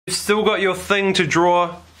still got your thing to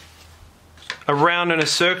draw around in a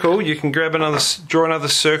circle, you can grab draw another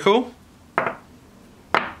circle.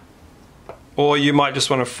 Or you might just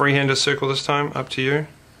want to freehand a circle this time, up to you.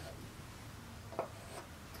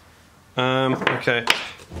 Okay.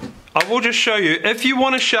 I will just show you, if you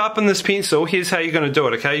want to sharpen this pencil, here's how you're going to do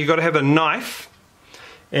it, okay? You've got to have a knife,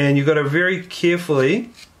 and you've got to very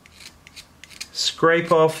carefully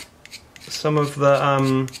scrape off some of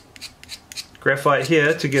the graphite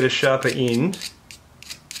here to get a sharper end.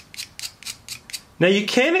 Now you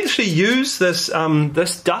can actually use this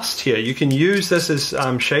this dust here. You can use this as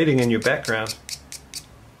shading in your background.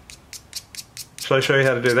 Shall I show you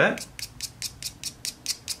how to do that?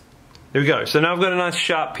 There we go. So now I've got a nice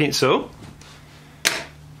sharp pencil.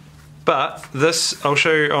 But this, I'll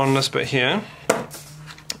show you on this bit here.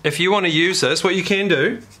 If you want to use this, what you can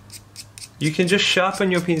do, you can just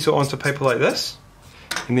sharpen your pencil onto paper like this,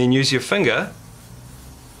 and then use your finger,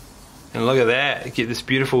 and look at that, you get this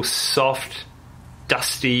beautiful soft,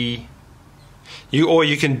 dusty, or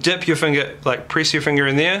you can dip your finger, like press your finger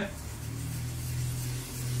in there,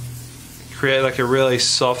 create like a really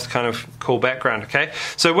soft kind of cool background, okay?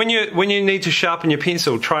 So when you need to sharpen your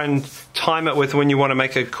pencil, try and time it with when you want to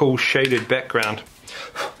make a cool shaded background.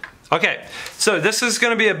 Okay, so this is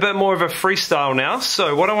going to be a bit more of a freestyle now,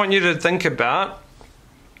 so what I want you to think about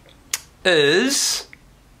is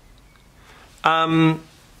we're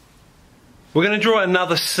going to draw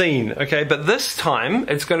another scene, okay? But this time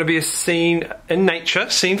it's going to be a scene in nature,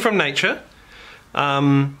 scene from nature,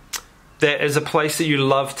 that is a place that you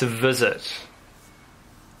love to visit.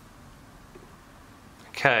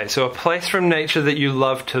 Okay, so a place from nature that you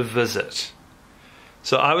love to visit.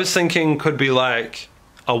 So I was thinking could be like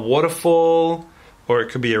a waterfall, or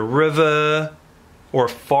it could be a river, or a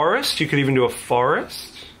forest. You could even do a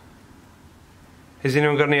forest. Has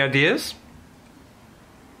anyone got any ideas?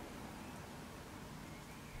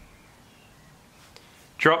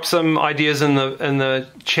 Drop some ideas in the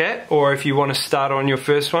chat, or if you want to start on your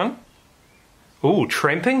first one. Ooh,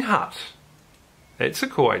 tramping hut. That's a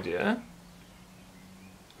cool idea.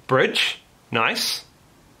 Bridge, nice.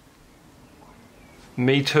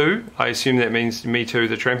 Me too. I assume that means me too,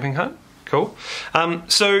 the tramping hut. Cool.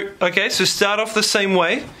 Okay, so start off the same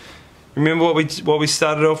way. Remember what we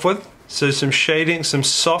started off with? So some shading, some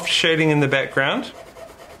soft shading in the background.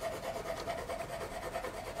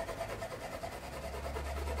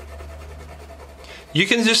 You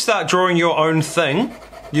can just start drawing your own thing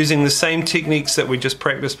using the same techniques that we just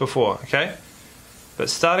practiced before, okay? But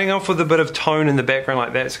starting off with a bit of tone in the background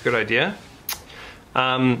like that's a good idea.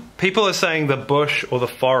 People are saying the bush or the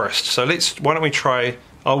forest, so why don't we try,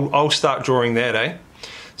 I'll start drawing that, eh?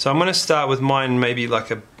 So I'm going to start with mine, maybe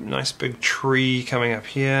like a nice big tree coming up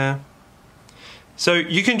here. So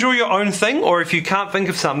you can draw your own thing, or if you can't think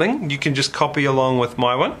of something, you can just copy along with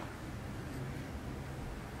my one.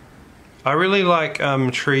 I really like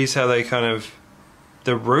trees, how they kind of,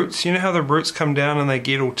 the roots, you know how the roots come down and they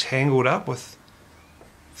get all tangled up with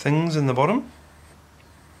things in the bottom?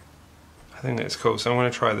 I think that's cool, so I'm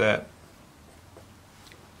going to try that.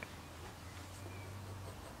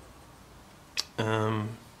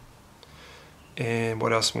 And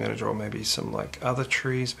what else am I going to draw? Maybe some like other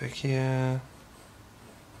trees back here.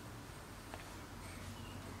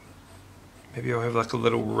 Maybe I'll have like a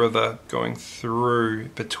little river going through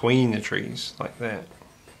between the trees, like that.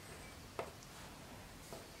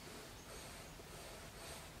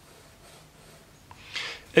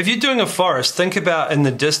 If you're doing a forest, think about in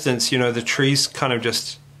the distance, you know, the trees kind of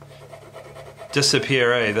just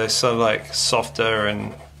disappear, eh? They're so like softer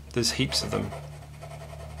and there's heaps of them.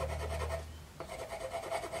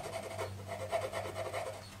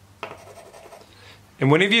 And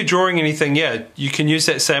whenever you're drawing anything, yeah, you can use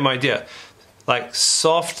that same idea. Like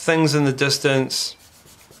soft things in the distance,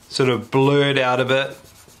 sort of blurred out a bit.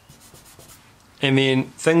 And then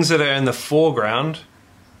things that are in the foreground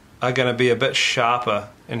are going to be a bit sharper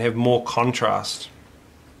and have more contrast.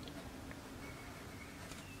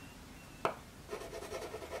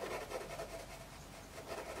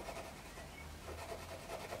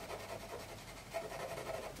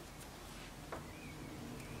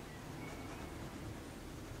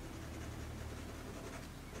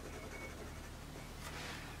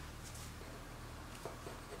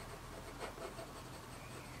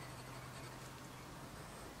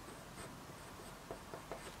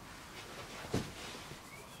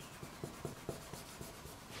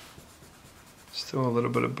 Still a little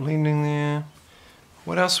bit of blending there.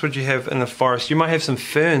 What else would you have in the forest? You might have some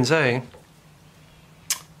ferns, eh?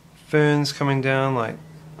 Ferns coming down, like,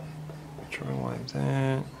 drawing like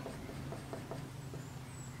that.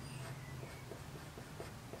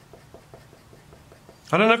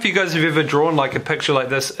 I don't know if you guys have ever drawn like a picture like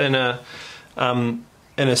this in a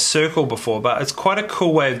circle before, but it's quite a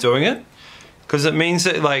cool way of doing it, because it means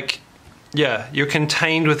that, like, yeah, you're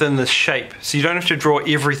contained within this shape, so you don't have to draw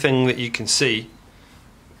everything that you can see.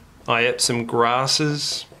 Oh yep, some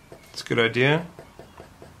grasses, it's a good idea,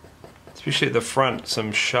 especially at the front,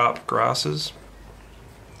 some sharp grasses.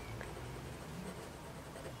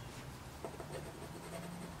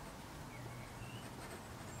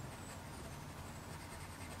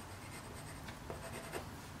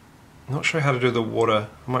 Not sure how to do the water.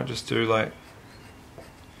 I might just do like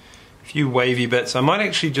a few wavy bits. I might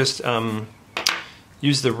actually just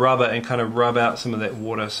use the rubber and kind of rub out some of that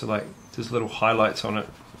water, so like there's little highlights on it.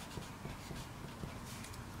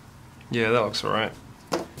 Yeah, that looks alright.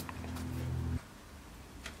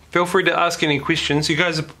 Feel free to ask any questions. You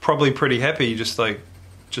guys are probably pretty happy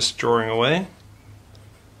just drawing away.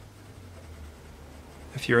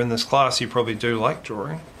 If you're in this class, you probably do like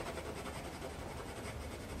drawing.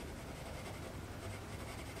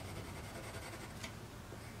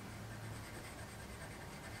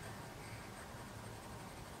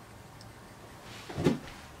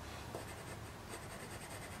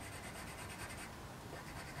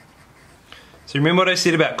 So remember what I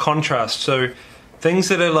said about contrast. So things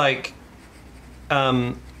that are like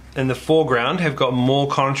in the foreground have got more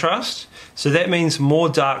contrast. So that means more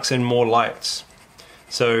darks and more lights.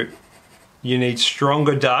 So you need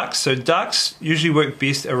stronger darks. So darks usually work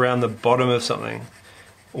best around the bottom of something,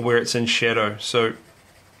 or where it's in shadow. So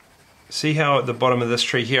see how at the bottom of this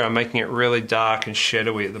tree here, I'm making it really dark and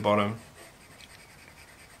shadowy at the bottom.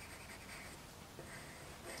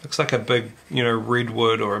 Looks like a big, you know,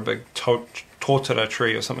 redwood or a big tortara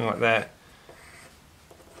tree or something like that.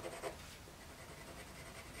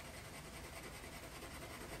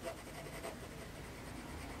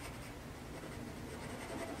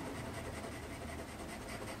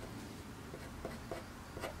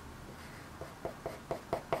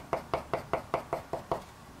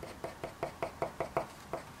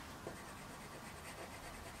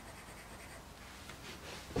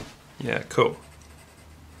 Yeah, cool.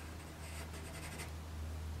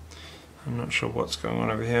 I'm not sure what's going on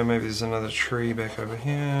over here. Maybe there's another tree back over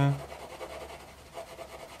here.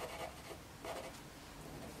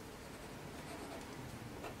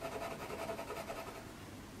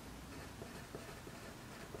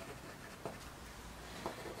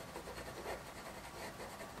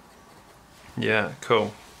 Yeah,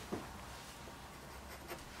 cool.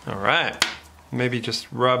 Alright. Maybe just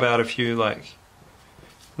rub out a few like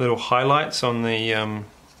little highlights on the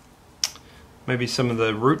maybe some of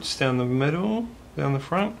the roots down the middle, down the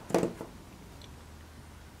front.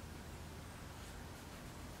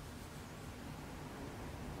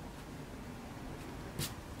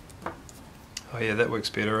 Oh yeah, that works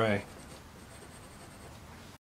better, eh?